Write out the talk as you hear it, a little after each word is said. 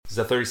This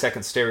is a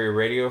 30-second stereo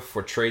radio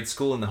for trade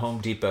school in the Home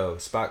Depot.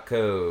 Spot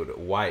code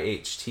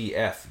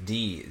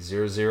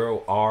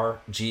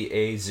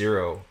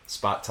YHTFD00RGA0.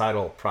 Spot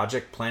title,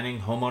 Project Planning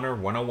Homeowner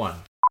 101.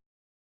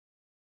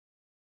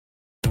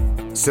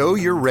 So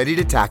you're ready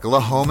to tackle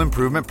a home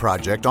improvement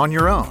project on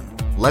your own.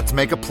 Let's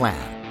make a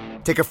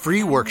plan. Take a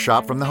free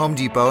workshop from the Home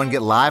Depot and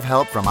get live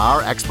help from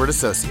our expert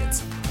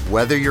associates.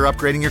 Whether you're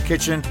upgrading your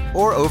kitchen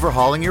or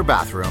overhauling your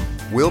bathroom,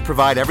 we'll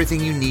provide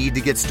everything you need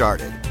to get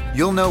started.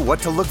 You'll know what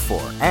to look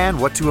for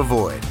and what to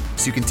avoid,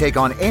 so you can take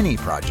on any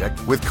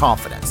project with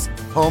confidence.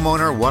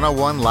 Homeowner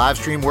 101 live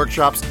stream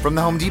workshops from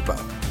the Home Depot.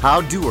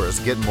 How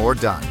doers get more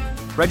done.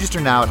 Register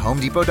now at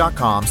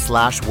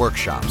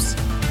homedepot.com/workshops.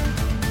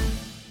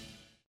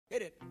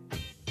 Hit it.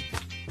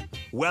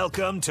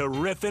 Welcome to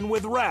Riffin'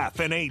 with Raph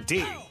and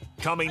AD.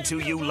 Coming to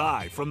you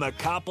live from the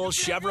Coppel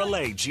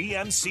Chevrolet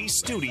GMC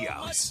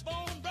studios.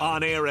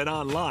 On air and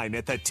online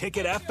at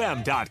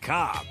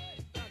theticketfm.com.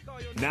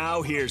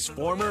 Now here's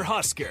former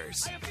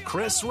Huskers,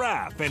 Chris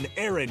Rapp and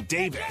Aaron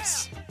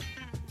Davis.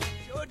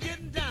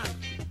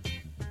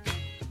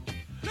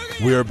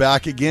 We're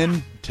back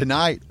again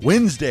tonight,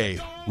 Wednesday,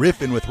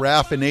 riffing with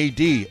Raph and AD.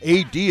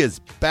 AD is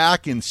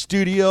back in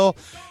studio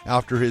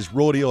after his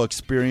rodeo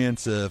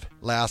experience of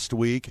last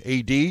week.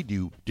 AD, did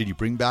you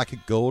bring back a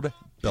gold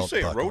belt You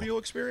say buckle? a rodeo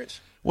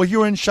experience? Well, you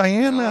were in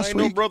Cheyenne last ain't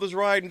week. no brothers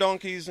riding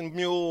donkeys and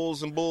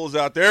mules and bulls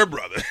out there,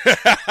 brother.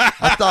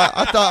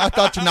 I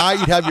thought tonight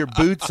you'd have your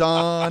boots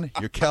on,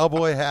 your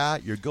cowboy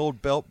hat, your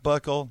gold belt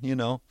buckle, you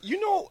know. You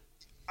know,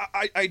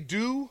 I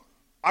do.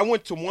 I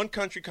went to one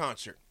country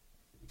concert.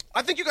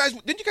 I think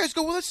didn't you guys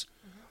go with us?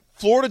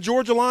 Florida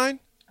Georgia line.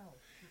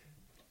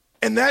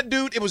 And that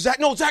dude, Zach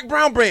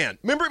Brown band.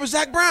 Remember, it was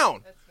Zach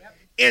Brown.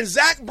 And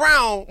Zach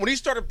Brown, when he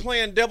started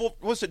playing Devil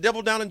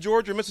down in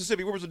Georgia or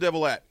Mississippi? Where was the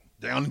devil at?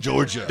 Down in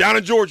Georgia. Down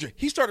in Georgia.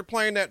 He started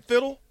playing that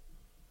fiddle.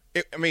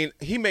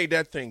 He made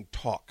that thing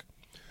talk.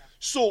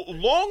 So,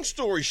 long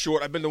story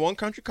short, I've been to one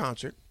country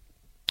concert.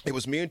 It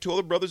was me and two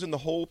other brothers in the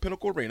whole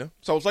Pinnacle Arena.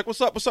 So I was like,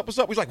 what's up, what's up, what's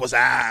up? He's like, what's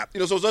up? So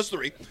it was us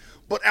three.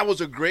 But that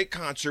was a great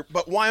concert.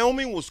 But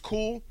Wyoming was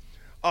cool.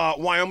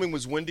 Wyoming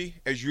was windy,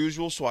 as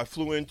usual. So I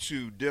flew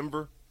into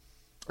Denver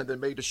and then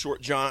made the short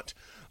jaunt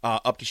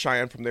up to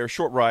Cheyenne from there.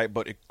 Short ride,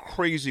 but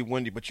crazy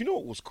windy. But you know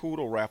what was cool,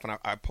 though, Raph? And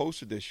I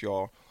posted this,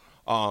 y'all.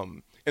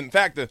 In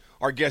fact,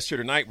 our guest here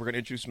tonight, we're going to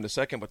introduce him in a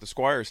second, but the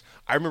Squiers,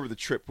 I remember the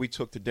trip we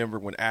took to Denver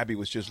when Abbie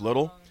was just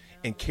little,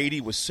 and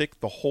Katie was sick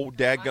the whole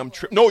dadgum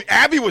trip. No,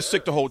 Abbie was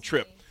sick the whole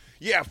trip.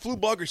 Yeah, flu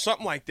bug or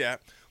something like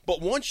that.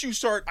 But once you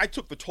start, I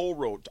took the toll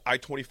road to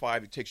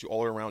I-25. It takes you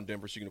all the way around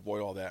Denver so you can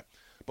avoid all that.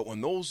 But when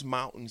those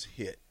mountains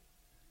hit,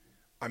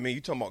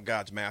 you're talking about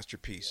God's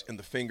masterpiece and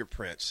the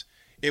fingerprints.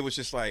 It was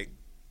just like,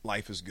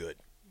 life is good.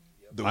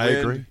 The I wind,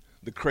 agree.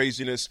 The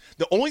craziness.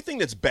 The only thing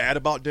that's bad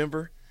about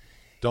Denver,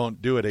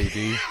 Don't do it,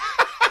 AD.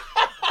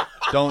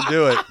 Don't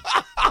do it.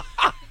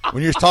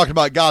 When you're talking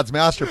about God's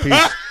masterpiece,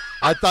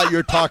 I thought you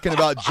were talking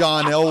about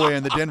John Elway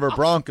and the Denver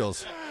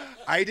Broncos.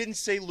 I didn't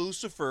say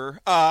Lucifer.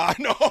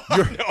 No.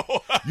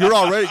 You're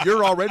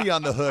already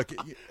on the hook.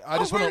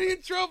 I'm already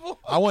in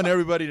trouble. I want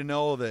everybody to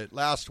know that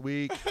last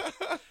week,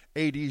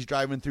 AD's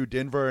driving through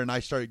Denver, and I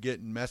started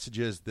getting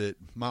messages that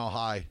Mile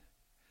High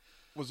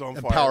Was on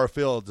and fire. Power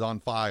Field's on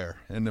fire.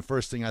 And the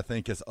first thing I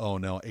think is, oh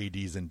no,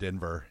 AD's in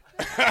Denver.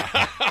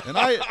 And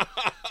I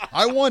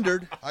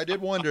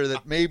did wonder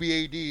that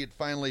maybe AD had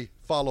finally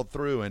followed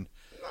through and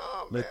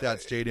lit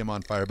that stadium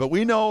on fire. But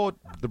we know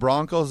the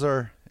Broncos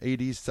are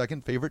AD's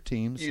second favorite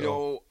team. You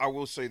know, I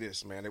will say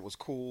this, man. It was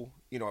cool.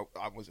 You know,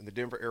 I was in the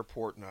Denver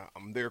airport, and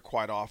I'm there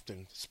quite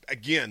often.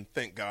 Again,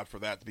 thank God for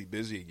that, to be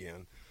busy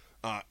again.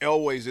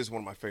 Elway's is one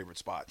of my favorite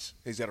spots.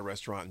 He's at a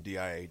restaurant in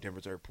DIA,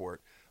 Denver's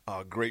airport.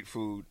 Great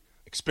food.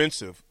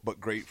 Expensive, but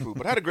great food.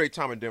 But I had a great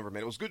time in Denver,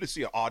 man. It was good to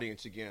see an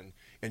audience again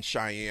in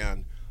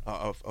Cheyenne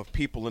of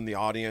people in the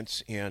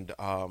audience. And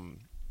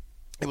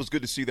it was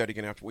good to see that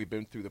again after we've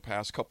been through the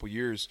past couple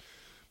years.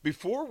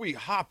 Before we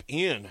hop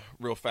in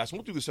real fast, and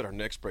we'll do this at our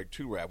next break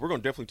too, Rab. We're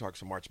going to definitely talk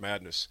some March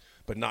Madness,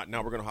 but not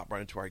now. We're going to hop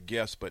right into our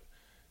guest. But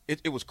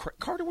it was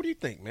Carter, what do you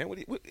think, man?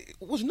 It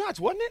was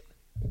nuts, wasn't it?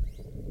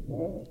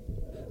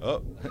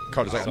 Oh,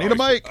 Carter's like, I need a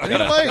mic. I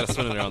gotta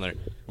spin it around there.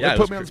 Yeah,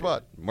 put me on the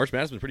spot. March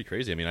Madness has been pretty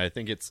crazy. I mean, I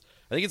think it's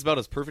about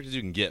as perfect as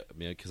you can get. I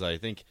mean, because I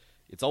think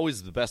it's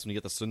always the best when you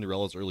get the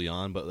Cinderellas early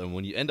on, but then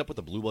when you end up with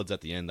the Blue Bloods at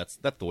the end, that's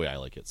the way I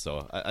like it.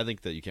 So I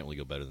think that you can't really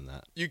go better than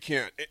that. You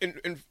can't.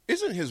 And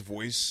isn't his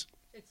voice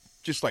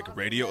just like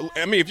radio?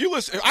 I mean, if you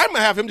listen, I'm gonna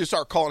have him just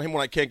start calling him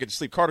when I can't get to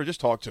sleep. Carter, just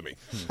talk to me.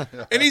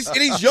 and he's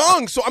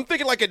young, so I'm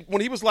thinking like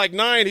when he was like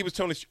 9, he was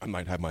telling us, I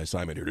might have my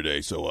assignment here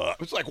today. So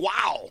it's like,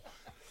 wow,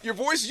 your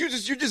voice, you're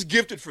just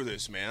gifted for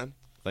this, man.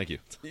 Thank you.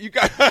 You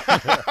got.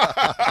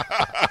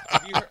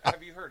 Have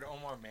you heard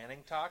Omar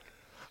Manning talk?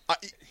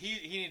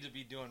 He needs to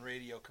be doing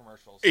radio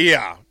commercials.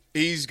 Yeah,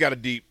 he's got a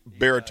deep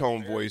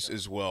baritone voice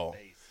as well.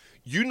 Bass.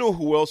 You know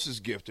who else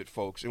is gifted,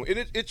 folks? And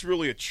it's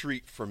really a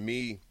treat for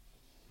me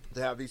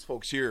to have these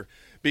folks here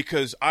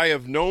because I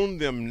have known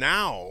them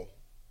now,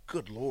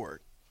 good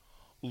Lord,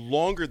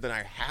 longer than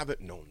I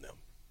haven't known them.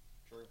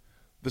 True.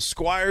 The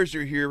Squiers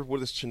are here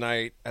with us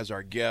tonight as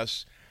our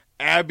guests.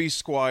 Abbie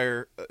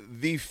Squier,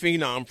 the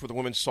phenom for the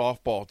women's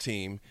softball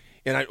team.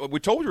 And we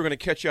told you we were going to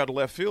catch you out of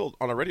left field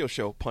on a radio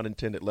show, pun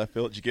intended, left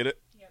field. Did you get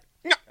it?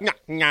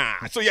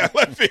 Nah. So, yeah,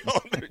 left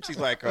field. She's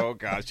like, oh,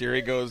 gosh, here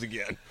he goes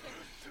again.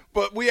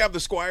 But we have the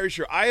Squiers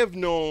here. I have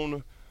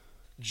known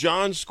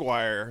John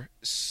Squier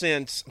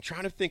since, I'm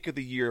trying to think of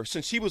the year,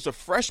 since he was a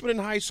freshman in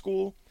high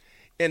school.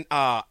 And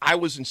I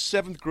was in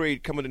 7th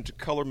grade coming into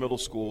Color Middle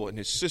School, and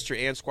his sister,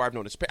 Ann Squier,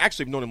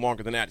 I've known him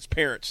longer than that, his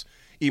parents,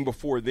 even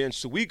before then.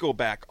 So we go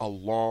back a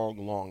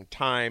long, long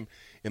time.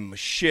 And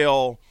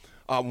Michelle,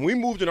 we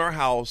moved in our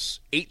house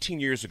 18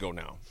 years ago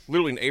now.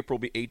 Literally in April,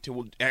 will be 18.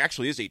 Well, it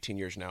actually is 18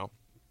 years now.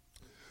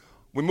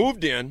 We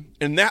moved in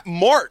that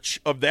March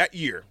of that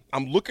year,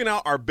 I'm looking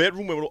out our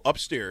bedroom window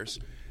upstairs,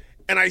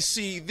 and I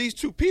see these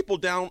two people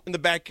down in the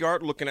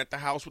backyard looking at the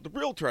house with the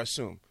realtor, I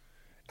assume.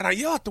 And I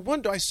yell out the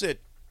window, I said,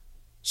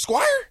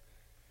 Squier?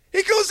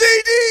 He goes,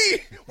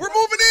 AD, we're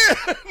moving in.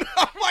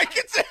 I'm like,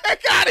 get the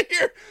heck out of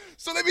here.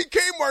 So they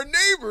became our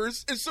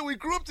neighbors, and so we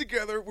grew up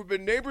together. We've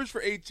been neighbors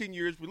for 18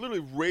 years. We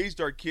literally raised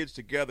our kids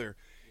together,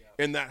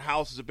 and that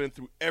house has been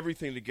through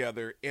everything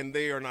together, and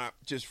they are not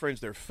just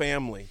friends, they're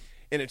family.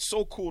 And it's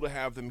so cool to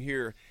have them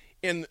here.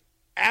 And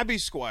Abbie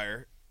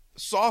Squier,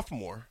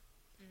 sophomore,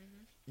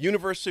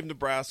 University of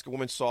Nebraska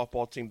women's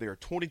softball team. They are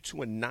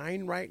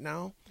 22-9 right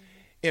now.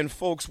 And,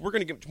 folks, we're going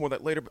to get into more of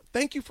that later. But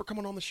thank you for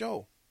coming on the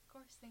show. Of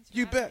course. Thanks for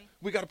You having bet. me.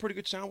 We got a pretty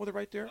good sound with it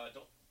right there. Don't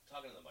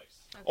talk into the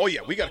mics. Oh,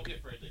 yeah. We got. Don't be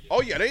afraid to get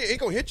Oh, yeah. They ain't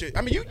going to hit you.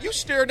 I mean, you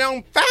stare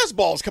down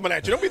fastballs coming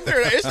at you. Don't be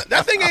there.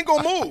 That thing ain't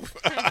going to move.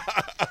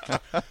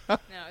 No,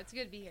 it's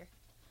good to be here.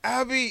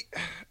 Abbie,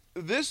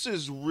 this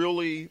is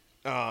really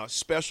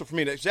special for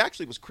me. It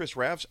actually was Chris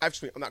Raff's,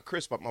 actually, not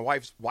Chris, but my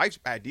wife's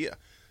idea.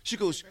 She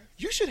goes,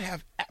 you should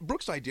have,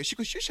 Brooke's idea, she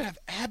goes, you should have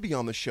Abbie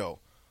on the show.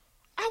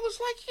 I was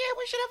like, yeah,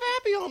 we should have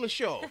Abbie on the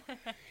show.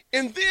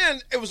 And then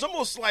it was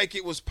almost like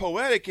it was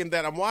poetic in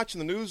that I'm watching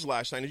the news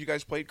last night as you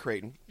guys played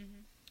Creighton.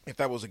 If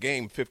that was a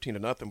game,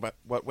 15-0, but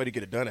what way to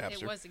get it done,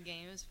 Abster? It was a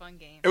game. It was a fun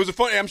game. It was a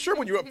fun, I'm sure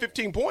when you were up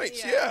 15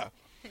 points, yeah.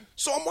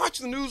 So I'm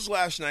watching the news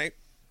last night,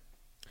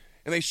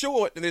 and they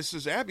show it, and this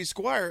is Abbie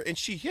Squier, and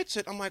she hits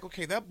it. I'm like,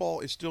 okay, that ball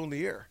is still in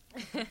the air.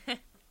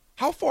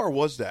 How far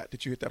was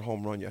that you hit that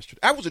home run yesterday?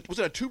 Was it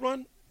a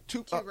two-run?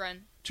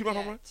 Two-run. Two-run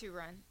home run?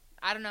 Two-run.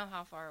 I don't know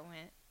how far it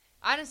went.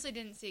 I honestly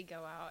didn't see it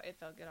go out. It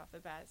felt good off the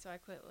bat, so I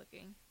quit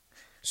looking.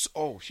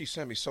 So, she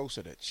Sammy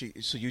Sosa it.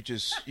 So you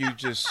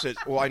just said,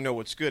 well, I know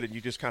it's good, and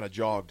you just kind of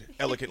jogged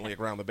elegantly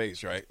around the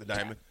base, right? The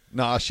diamond?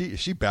 Nah,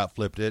 she bat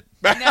flipped it.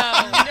 No, she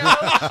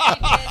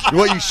didn't.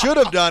 What you should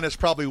have done is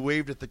probably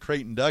waved at the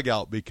Creighton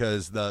dugout,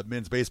 because the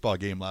men's baseball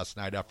game last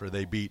night after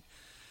they beat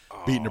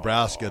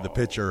Nebraska, the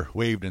pitcher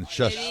waved and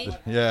shushed.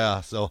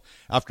 Yeah, so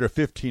after a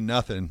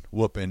 15-0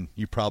 whooping,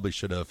 you probably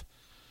should have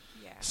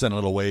sent a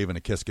little wave and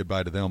a kiss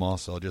goodbye to them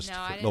also, just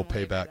a little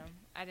payback.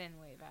 I didn't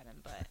wave at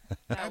him, but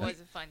that was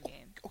a fun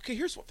game. Okay,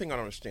 here's one thing I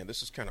don't understand.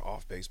 This is kind of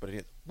off base, but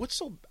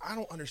I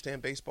don't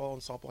understand baseball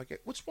and softball like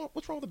that. What's wrong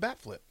with the bat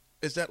flip?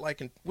 Is that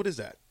what is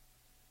that?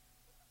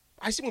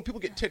 I see when people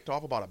get ticked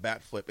off about a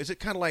bat flip. Is it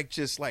kind of like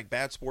just like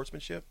bad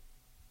sportsmanship?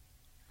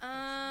 It's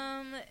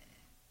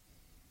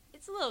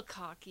a little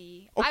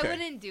cocky. Okay. I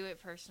wouldn't do it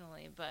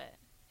personally, but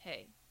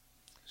hey.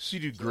 So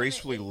you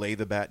gracefully lay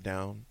the bat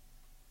down?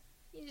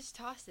 You just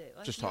toss it.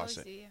 Like just you toss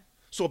it. Do.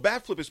 So a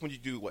bat flip is when you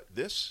do what,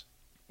 this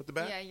with the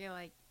bat? Yeah, you're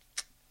like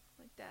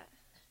that.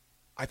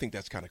 I think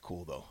that's kind of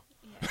cool, though.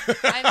 Yeah.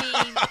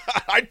 I mean,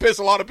 I'd piss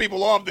a lot of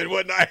people off then,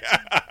 wouldn't I?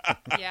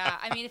 Yeah,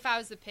 I mean, if I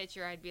was the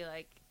pitcher, I'd be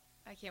like,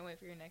 I can't wait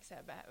for your next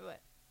at bat.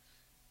 But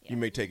you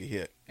may take a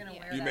hit.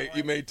 Yeah.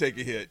 You may take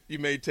a hit. You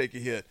may take a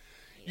hit.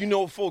 Yeah. You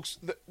know, folks,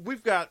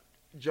 we've got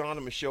John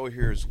and Michelle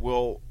here as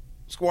well.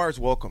 Squires,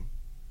 welcome.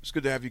 It's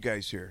good to have you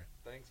guys here.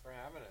 Thanks for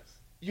having us.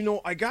 You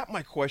know, I got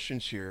my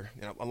questions here,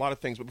 a lot of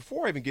things, but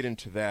before I even get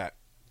into that,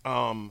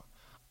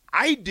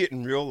 I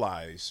didn't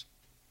realize,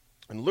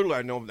 and literally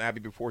I know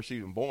Abbie before she was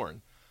even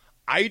born,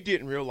 I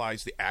didn't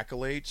realize the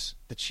accolades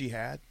that she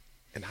had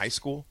in high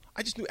school.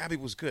 I just knew Abbie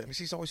was good. I mean,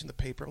 she's always in the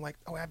paper. I'm like,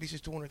 oh, Abbie's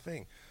just doing her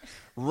thing.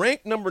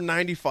 Ranked number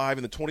 95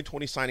 in the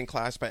 2020 signing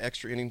class by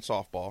Extra Inning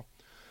Softball.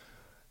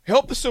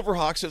 Helped the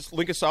Silverhawks at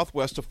Lincoln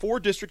Southwest to 4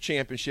 district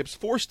championships,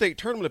 4 state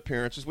tournament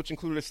appearances, which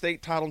included a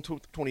state title in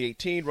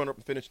 2018, runner-up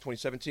and finish in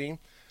 2017.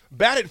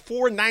 Batted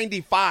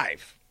 .495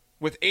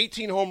 with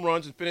 18 home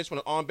runs and finished with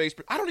an on-base.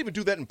 I don't even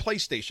do that in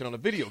PlayStation on a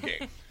video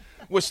game.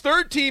 Was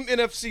third-team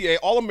NFCA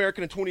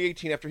All-American in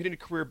 2018 after hitting a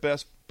career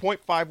best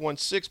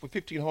 .516 with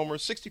 15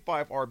 homers,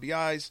 65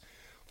 RBIs,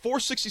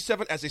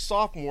 .467 as a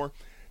sophomore.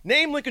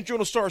 Named Lincoln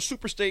Journal Star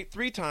Super State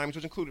 3 times,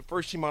 which included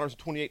first-team honors in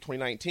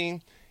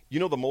 2019. You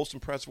know the most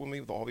impressive with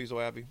me with all these,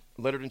 Abbie?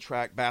 Lettered in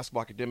track,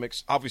 basketball,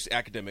 academics, obviously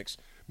academics.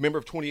 Member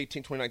of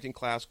 2018-2019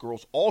 class,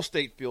 girls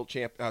all-state field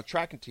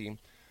tracking team.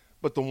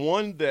 But the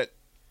one that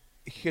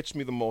hits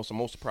me the most, I'm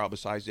most proud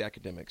besides the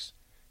academics,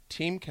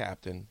 team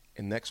captain,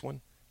 and next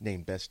one,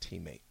 named best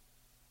teammate.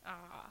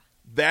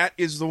 That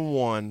is the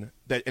one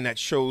that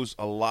shows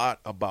a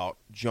lot about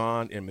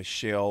John and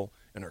Michelle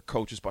and her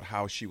coaches about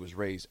how she was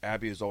raised.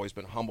 Abbie has always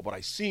been humble, but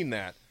I seen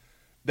that.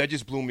 That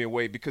just blew me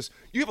away because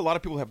you have a lot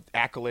of people who have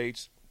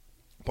accolades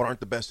but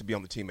aren't the best to be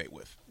on the teammate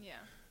with. Yeah.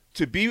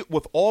 To be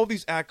with all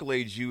these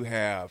accolades you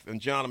have,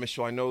 and John and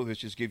Michelle, I know this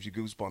just gives you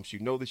goosebumps. You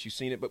know this, you've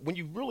seen it, but when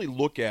you really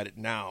look at it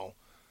now,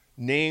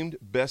 named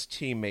best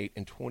teammate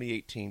in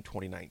 2018,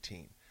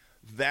 2019,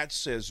 that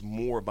says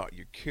more about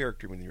your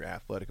character than your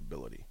athletic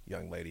ability,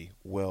 young lady.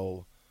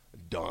 Well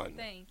done.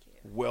 Thank you.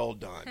 Well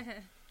done.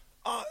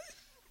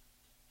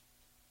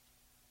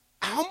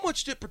 How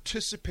much did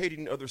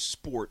participating in other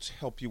sports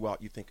help you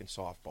out, you think, in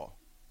softball?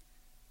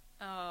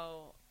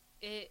 Oh,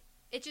 it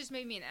just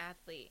made me an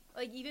athlete.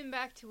 Like, even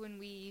back to when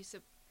we used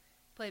to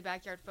play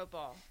backyard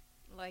football.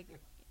 Like,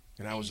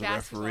 And I was a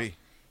basketball. referee.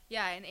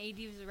 Yeah, and AD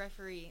was a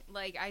referee.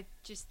 Like, I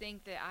just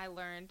think that I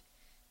learned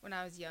when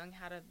I was young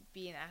how to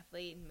be an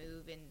athlete and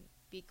move and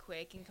be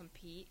quick and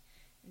compete.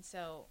 And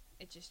so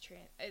it just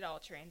it all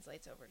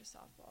translates over to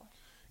softball.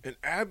 And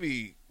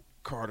Abbie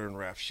Carter and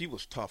Raf, she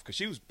was tough because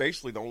she was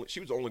basically the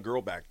only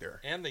girl back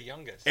there. And the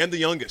youngest.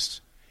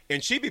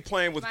 And she'd be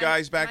playing with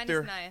guys back mine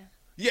there. Is Naya.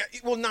 Yeah,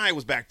 well, Nia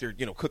was back there,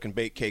 cooking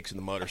baked cakes in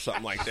the mud or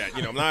something like that.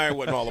 Nia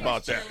wasn't all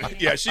about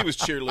that. Yeah, she was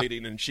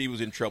cheerleading, and she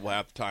was in trouble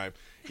half the time,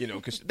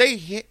 because they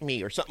hit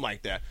me or something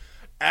like that.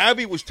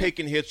 Abbie was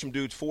taking hits from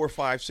dudes 4,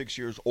 5, 6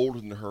 years older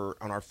than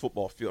her on our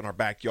football field in our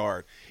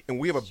backyard. And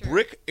we have a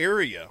brick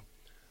area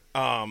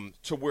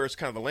to where it's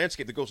kind of the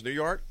landscape that goes in their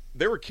yard.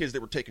 There were kids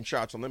that were taking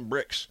shots on them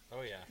bricks.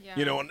 Oh, yeah.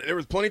 Yeah. And there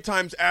was plenty of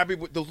times Abbie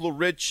with those little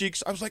red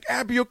cheeks. I was like,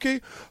 Abbie,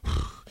 okay?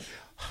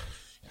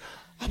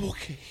 I'm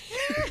okay.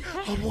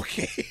 I'm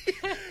okay.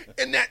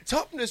 And that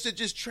toughness, it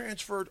just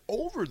transferred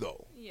over,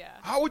 though. Yeah.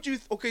 How would you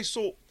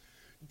so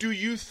do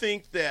you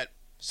think that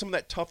some of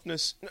that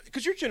toughness,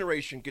 because your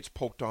generation gets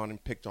poked on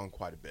and picked on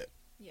quite a bit,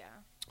 Yeah.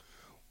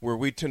 where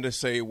we tend to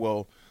say,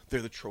 well,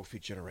 they're the trophy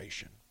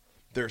generation.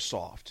 They're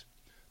soft.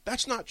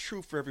 That's not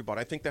true for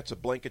everybody. I think that's a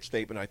blanket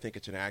statement. I think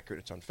it's inaccurate.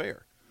 It's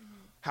unfair.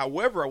 Mm-hmm.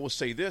 However, I will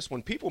say this.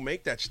 When people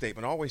make that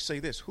statement, I always say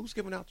this. Who's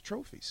giving out the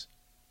trophies?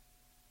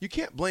 You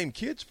can't blame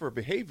kids for a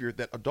behavior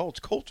that adults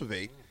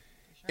cultivate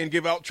and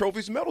give out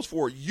trophies and medals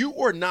for. You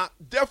are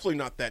definitely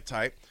not that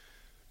type,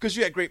 because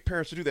you had great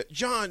parents to do that.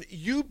 John,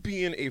 you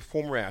being a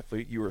former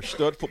athlete, you were a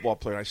stud football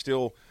player. I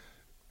still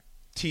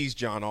tease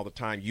John all the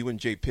time. You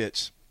and Jay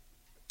Pitts,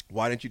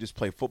 why didn't you just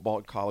play football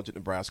at college at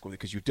Nebraska?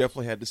 Because you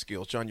definitely had the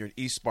skills. John, you're an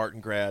East Spartan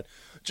grad.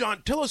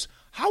 John, tell us,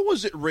 how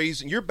was it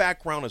raising your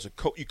background as a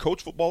coach? You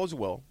coach football as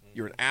well.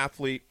 You're an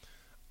athlete.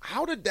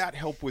 How did that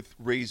help with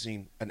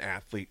raising an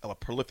athlete, a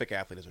prolific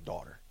athlete, as a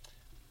daughter?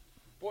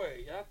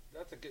 Boy,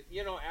 that's a good.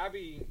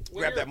 Abbie.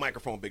 Grab that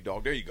microphone, big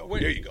dog. There you go.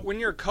 When, there you go. When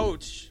you're a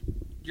coach,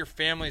 your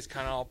family's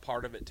kind of all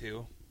part of it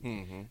too.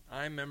 Mm-hmm.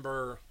 I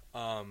remember,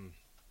 I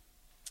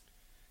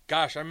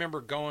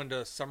remember going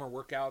to summer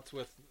workouts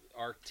with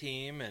our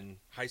team and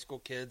high school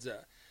kids,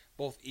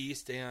 both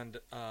East and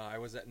I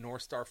was at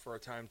North Star for a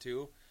time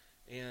too,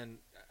 and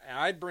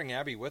I'd bring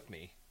Abbie with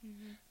me.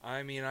 Mm-hmm.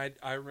 I mean,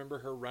 I remember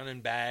her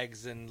running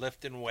bags and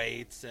lifting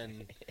weights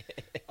and,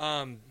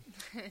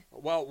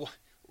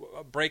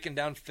 breaking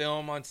down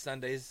film on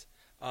Sundays.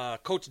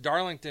 Coach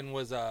Darlington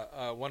was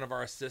one of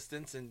our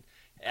assistants, and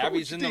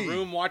Abbie's in the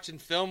room watching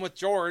film with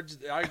George.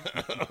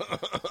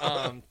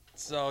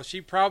 So she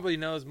probably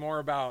knows more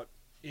about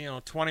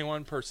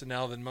 21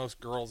 personnel than most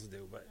girls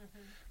do. But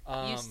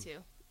used to.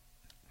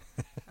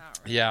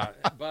 Yeah,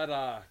 but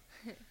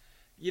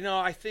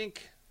I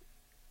think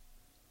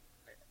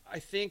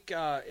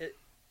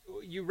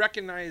you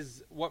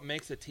recognize what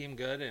makes a team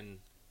good,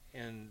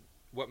 and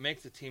what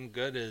makes a team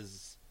good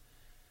is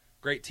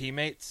great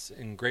teammates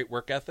and great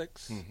work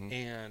ethics. Mm-hmm.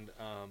 And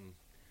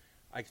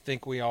I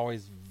think we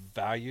always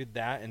valued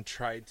that and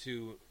tried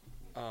to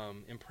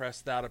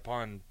impress that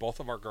upon both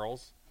of our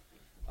girls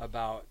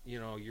about,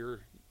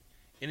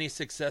 any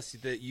success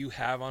that you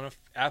have on an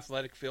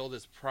athletic field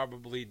is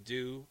probably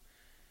due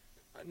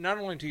not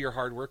only to your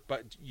hard work,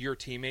 but your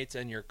teammates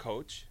and your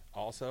coach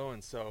also.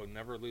 And so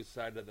never lose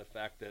sight of the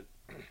fact that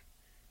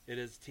it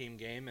is a team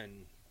game,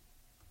 and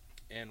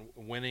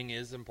winning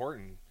is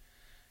important.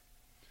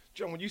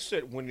 John, when you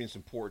said winning is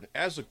important,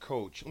 as a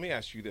coach, let me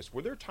ask you this.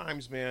 Were there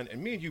times, man,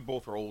 and me and you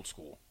both are old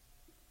school,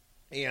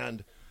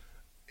 and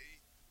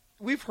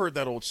we've heard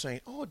that old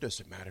saying, it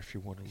doesn't matter if you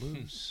win or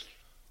lose.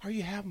 Are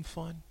you having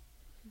fun?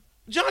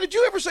 John, did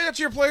you ever say that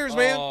to your players,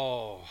 man?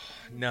 Oh,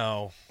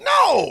 no.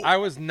 No! I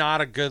was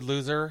not a good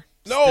loser.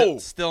 No.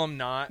 Still am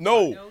not.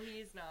 No. No,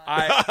 he's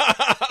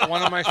not.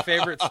 One of my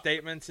favorite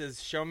statements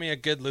is, show me a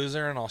good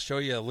loser and I'll show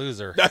you a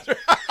loser.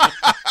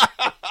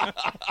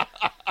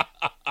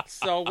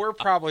 So we're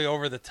probably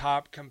over the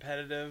top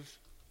competitive.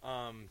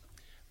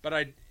 But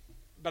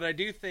I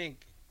do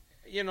think,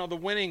 the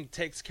winning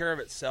takes care of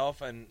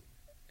itself. And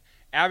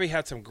Abbie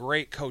had some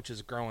great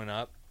coaches growing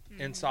up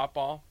in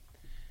softball.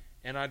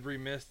 And I'd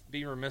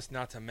be remiss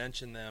not to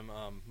mention them.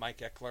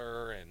 Mike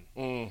Eckler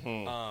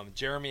and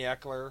Jeremy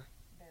Eckler,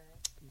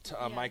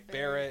 Mike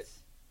Barrett,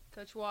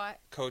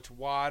 Coach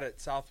Watt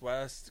at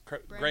Southwest,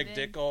 Greg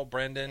Dickel,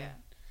 Brendan. Yeah.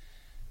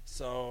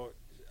 So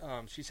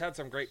she's had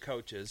some great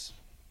coaches.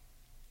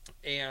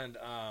 And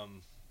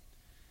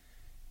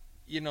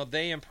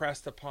they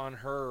impressed upon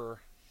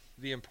her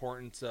the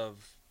importance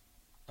of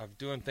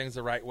doing things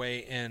the right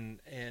way, and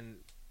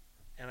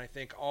I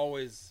think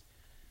always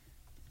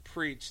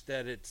preach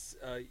that it's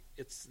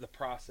the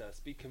process.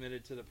 Be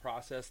committed to the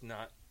process,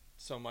 not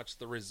so much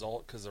the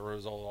result, because the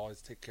result will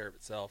always take care of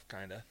itself,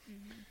 kind of.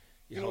 Mm-hmm.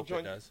 You hope John,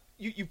 it does.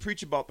 You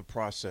preach about the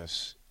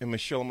process, and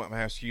Michelle, I'm going to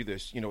ask you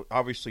this.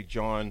 Obviously,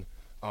 John,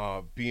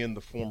 being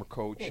the former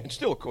coach and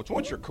still a coach.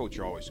 Once you're a coach,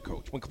 you're always a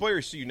coach. When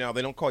players see you now,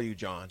 they don't call you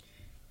John.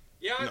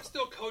 Yeah, I'm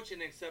still coaching,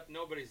 except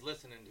nobody's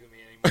listening to me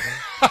anymore.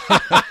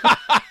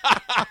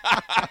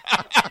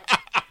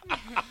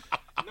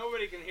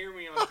 Nobody can hear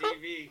me on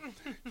TV.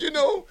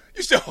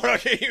 You still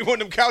okay? You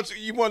want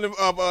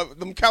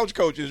them couch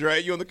coaches,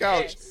 right? You on the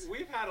couch. Hey,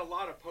 we've had a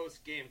lot of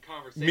post-game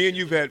conversations Me and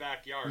you've in the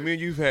backyard.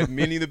 had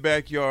many in the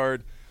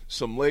backyard.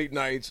 Some late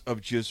nights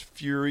of just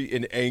fury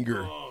and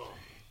anger. Oh.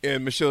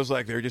 And Michelle's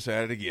like, they're just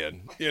at it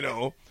again,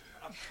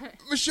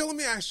 Michelle, let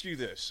me ask you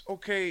this,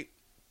 okay?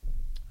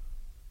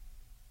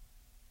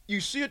 You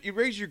see it. You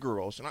raise your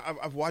girls, and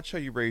I've watched how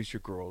you raise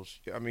your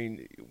girls. I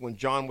mean, when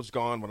John was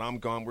gone, when I'm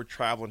gone, we're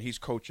traveling. He's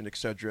coaching,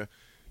 etc.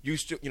 You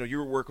still, you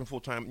were working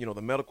full time.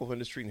 The medical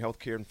industry and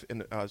healthcare,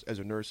 and as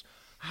a nurse.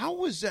 How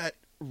was that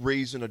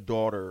raising a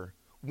daughter?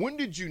 When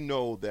did you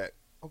know that?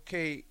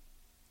 Okay,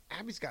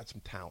 Abbie's got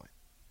some talent.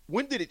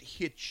 When did it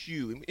hit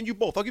you? And you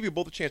both. I'll give you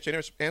both a chance to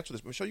answer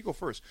this. Michelle, you go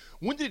first.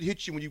 When did it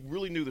hit you when you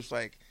really knew this?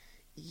 Like,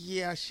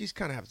 yeah, she's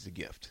kind of has a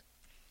gift.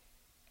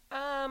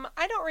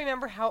 I don't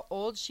remember how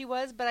old she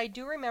was, but I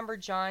do remember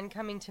John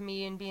coming to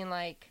me and being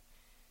like,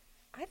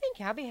 I think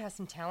Abbie has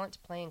some talent to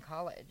play in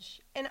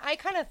college. And I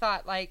kind of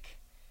thought, like,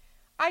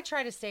 I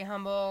try to stay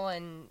humble,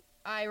 and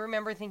I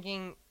remember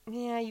thinking,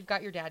 yeah, you've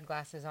got your dad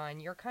glasses on.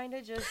 You're kind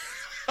of just,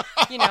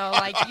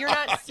 like, you're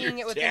not seeing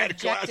it with an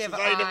objective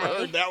eye. I never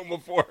heard that one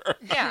before.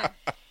 Yeah.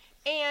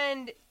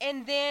 And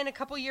then a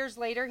couple years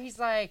later, he's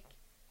like,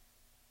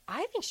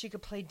 I think she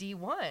could play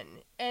D1.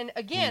 And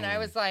again, I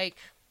was like,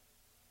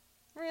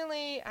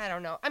 really? I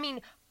don't know. I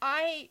mean,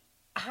 I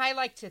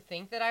like to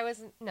think that I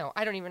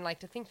don't even like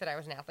to think that I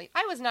was an athlete.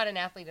 I was not an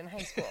athlete in high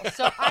school.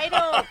 So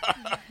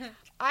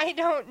I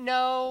don't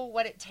know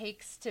what it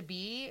takes to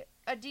be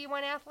a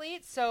D1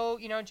 athlete. So,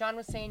 John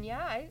was saying,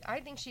 yeah, I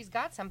think she's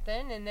got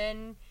something. And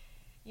then,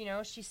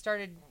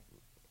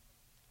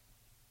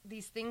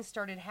 these things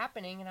started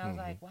happening, and I was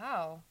like,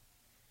 wow,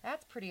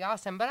 that's pretty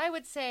awesome. But I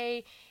would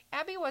say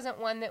Abbie wasn't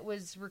one that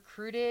was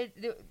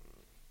recruited.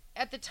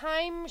 At the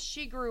time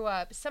she grew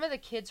up, some of the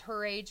kids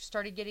her age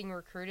started getting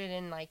recruited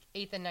in like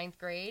 8th and 9th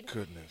grade.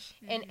 Goodness.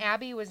 And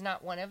Abbie was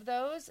not one of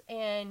those,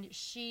 and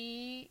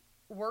she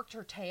worked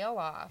her tail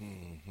off.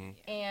 Mm-hmm.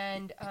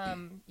 And,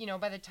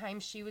 by the time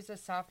she was a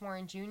sophomore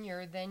and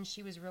junior, then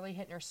she was really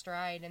hitting her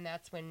stride, and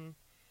that's when,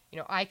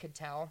 I could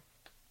tell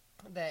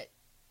that,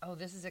 oh,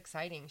 this is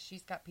exciting.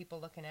 She's got people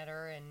looking at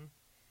her, and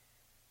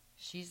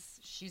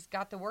she's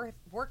got the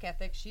work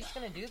ethic. She's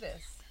going to do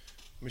this.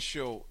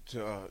 Michelle,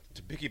 to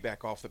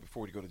piggyback off that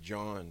before we go to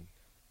John,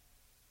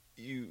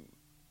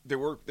 there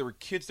were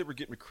kids that were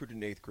getting recruited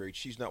in 8th grade.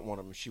 She's not one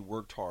of them. She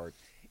worked hard,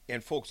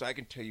 and folks, I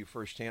can tell you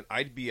firsthand.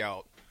 I'd be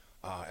out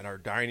in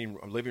our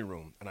living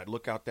room, and I'd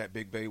look out that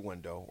big bay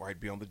window, or I'd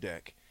be on the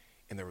deck,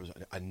 and there was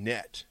a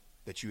net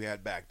that you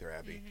had back there,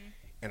 Abbie,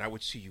 and I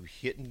would see you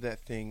hitting that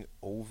thing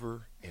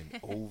over and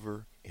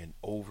over and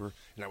over,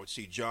 and I would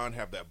see John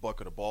have that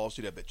bucket of balls.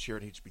 He'd have that chair,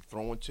 and he'd just be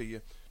throwing to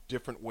you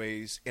different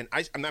ways. And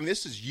I mean,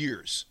 this is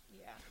years.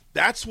 Yeah.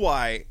 That's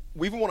why,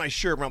 even when I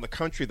share around the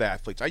country the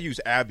athletes, I use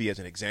Abbie as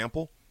an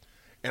example.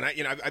 And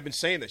I've been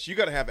saying this. You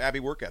got to have Abbie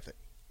work ethic.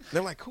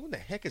 They're like, who in the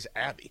heck is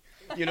Abbie?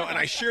 And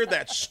I shared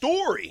that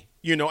story.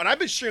 And I've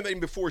been sharing that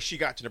even before she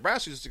got to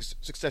Nebraska. The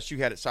success you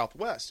had at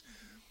Southwest.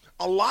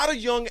 A lot of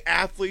young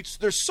athletes.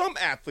 There's some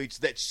athletes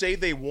that say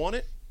they want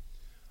it,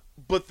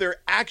 but their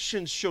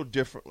actions show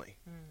differently.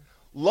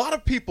 A lot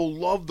of people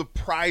love the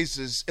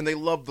prizes and they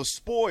love the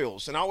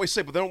spoils. And I always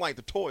say, but they don't like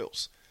the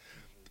toils.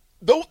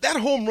 That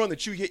home run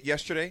that you hit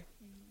yesterday,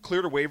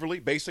 clear to Waverly,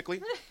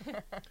 basically,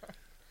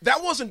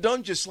 that wasn't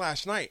done just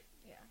last night.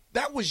 Yeah.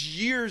 That was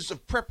years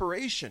of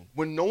preparation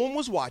when no one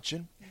was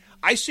watching.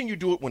 I seen you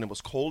do it when it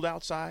was cold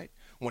outside,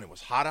 when it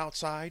was hot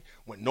outside,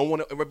 when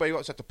everybody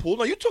else at the pool.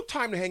 Now, you took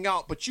time to hang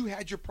out, but you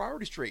had your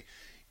priorities straight.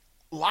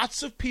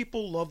 Lots of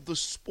people love the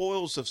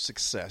spoils of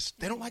success.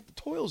 They don't like the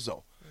toils,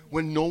 though,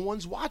 when no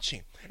one's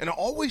watching. And I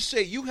always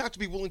say you have to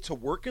be willing to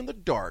work in the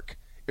dark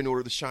in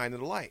order to shine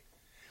in the light.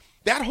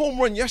 That home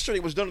run yesterday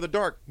was done in the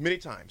dark many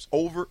times,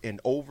 over and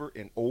over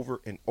and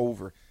over and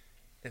over.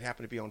 It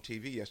happened to be on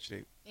TV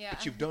yesterday. Yeah.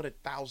 But you've done it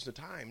thousands of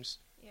times.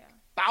 Yeah.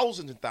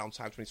 Thousands and thousands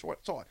of times when you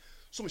saw it.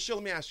 So, Michelle,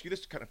 let me ask you this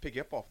to kind of pick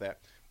up off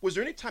that. Was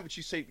there any time that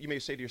you may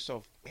say to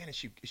yourself, man, is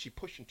she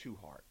pushing too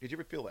hard? Did you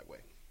ever feel that way?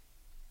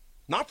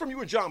 Not from you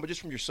or John, but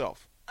just from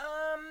yourself.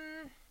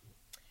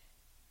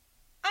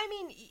 I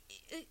mean,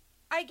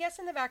 I guess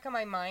in the back of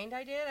my mind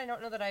I did. I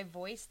don't know that I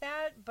voiced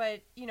that,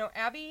 but,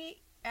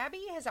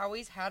 Abbie has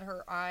always had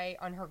her eye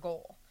on her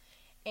goal.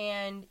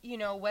 And,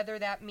 whether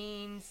that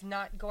means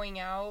not going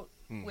out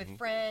with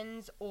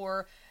friends,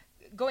 or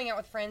going out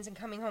with friends and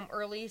coming home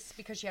early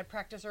because she had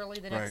practice early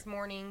the next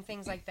morning,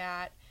 things like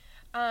that.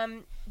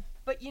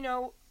 But, you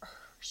know,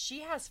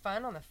 she has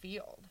fun on the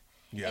field.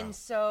 Yeah. And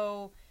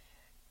so,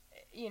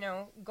 you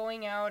know,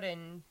 going out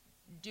and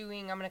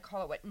doing, I'm going to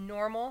call it what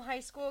normal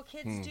high school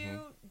kids do,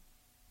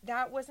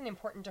 that wasn't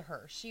important to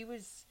her. She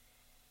was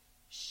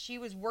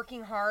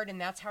working hard, and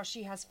that's how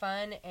she has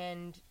fun,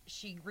 and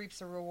she reaps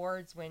the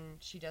rewards when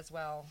she does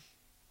well.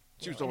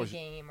 She was always in a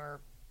game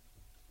or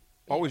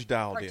always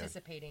dialed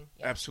participating. In.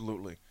 Yeah.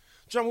 Absolutely.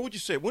 John, what would you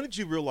say? When did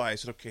you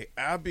realize that, okay,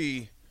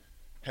 Abbie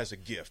has a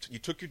gift? You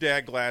took your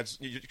dad glasses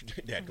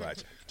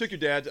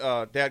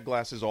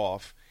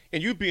off,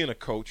 and you being a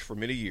coach for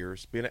many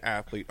years, being an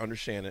athlete,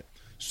 understand it.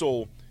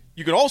 So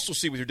you could also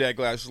see with your dad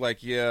glasses, like,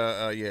 she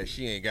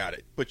ain't got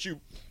it. But you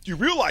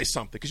realize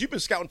something, because you've been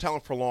scouting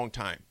talent for a long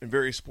time in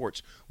various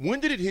sports. When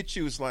did it hit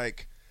you as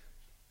like,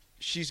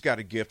 she's got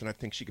a gift, and I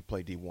think she could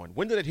play D1?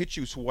 When did it hit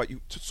you to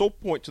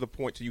the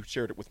point till you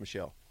shared it with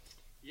Michelle?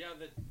 Yeah,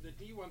 the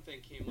D1 thing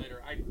came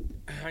later.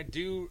 I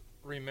do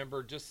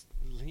remember just,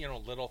 you know,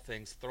 little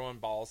things, throwing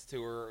balls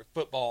to her,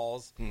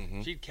 footballs.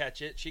 She'd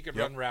catch it. She could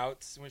run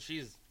routes when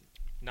she's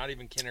not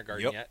even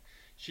kindergarten yet.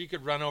 She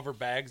could run over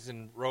bags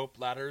and rope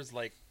ladders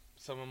like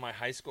some of my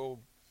high school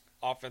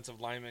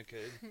offensive linemen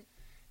could.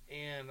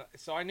 And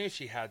so I knew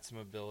she had some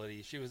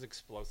ability. She was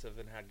explosive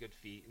and had good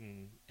feet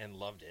and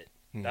loved it.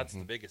 That's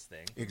the biggest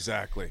thing.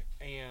 Exactly.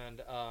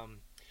 And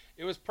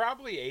it was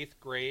probably 8th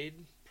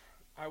grade.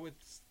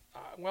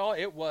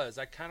 It was.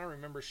 I kind of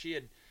remember she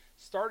had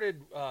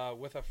started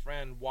with a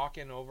friend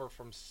walking over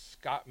from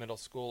Scott Middle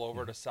School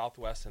over to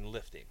Southwest and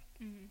lifting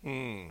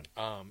in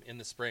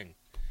the spring.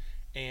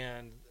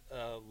 And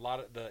a lot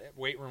of the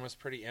weight room was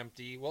pretty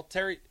empty. Well,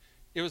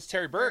 it was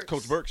Terry Burks.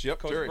 Coach Burks, yep.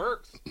 Coach Terry.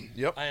 Burks.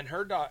 Yep. And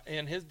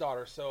and his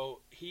daughter.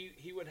 So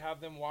he would have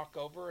them walk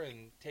over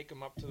and take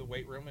them up to the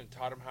weight room and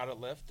taught them how to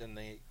lift, and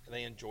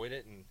they enjoyed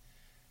it, and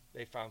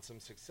they found some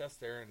success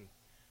there. And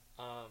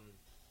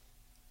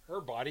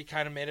her body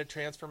kind of made a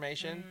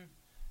transformation.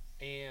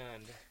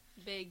 And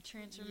big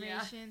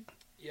transformation.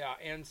 Yeah,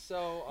 and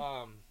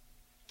so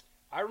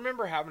I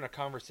remember having a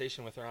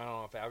conversation with her. I don't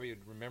know if Abbie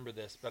would remember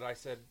this, but I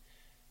said,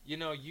 you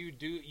know,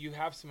 you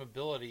have some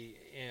ability,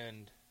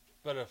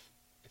 but if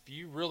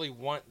you really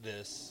want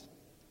this,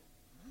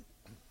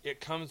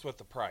 it comes with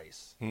a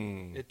price.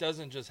 It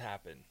doesn't just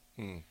happen.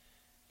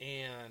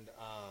 And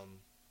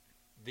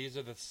these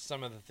are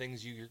some of the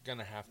things you're going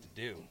to have to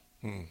do.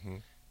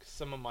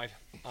 Some of my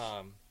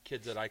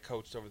kids that I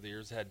coached over the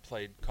years had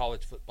played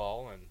college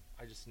football, and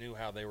I just knew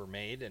how they were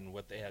made and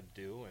what they had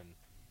to do,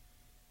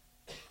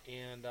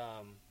 and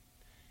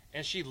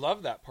she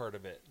loved that part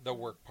of it, the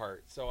work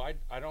part. So I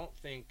don't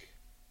think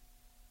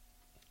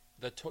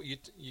you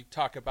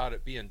talk about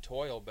it being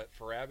toil, but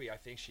for Abbie, I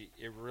think she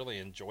really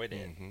enjoyed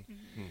it.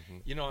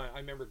 You know, I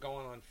remember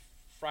going on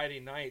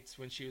Friday nights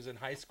when she was in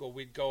high school.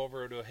 We'd go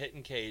over to a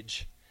hitting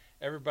cage.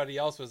 Everybody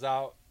else was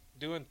out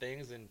doing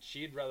things, and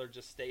she'd rather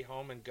just stay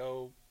home and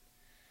go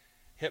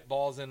hit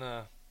balls in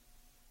a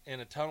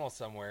tunnel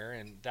somewhere,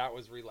 and that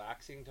was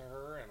relaxing to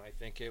her. And I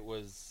think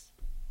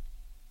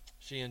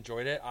she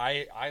enjoyed it.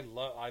 I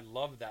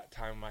love that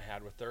time I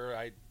had with her.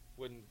 I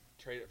wouldn't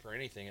trade it for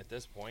anything at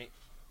this point.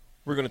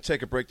 We're going to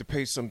take a break to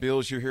pay some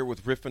bills. You're here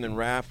with Riffin and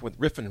Raph, with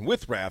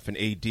Raph and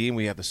AD, and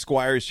we have the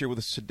Squiers here with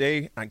us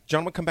today.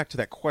 John, we'll come back to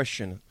that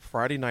question,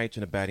 Friday nights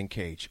in a batting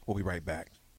cage. We'll be right back.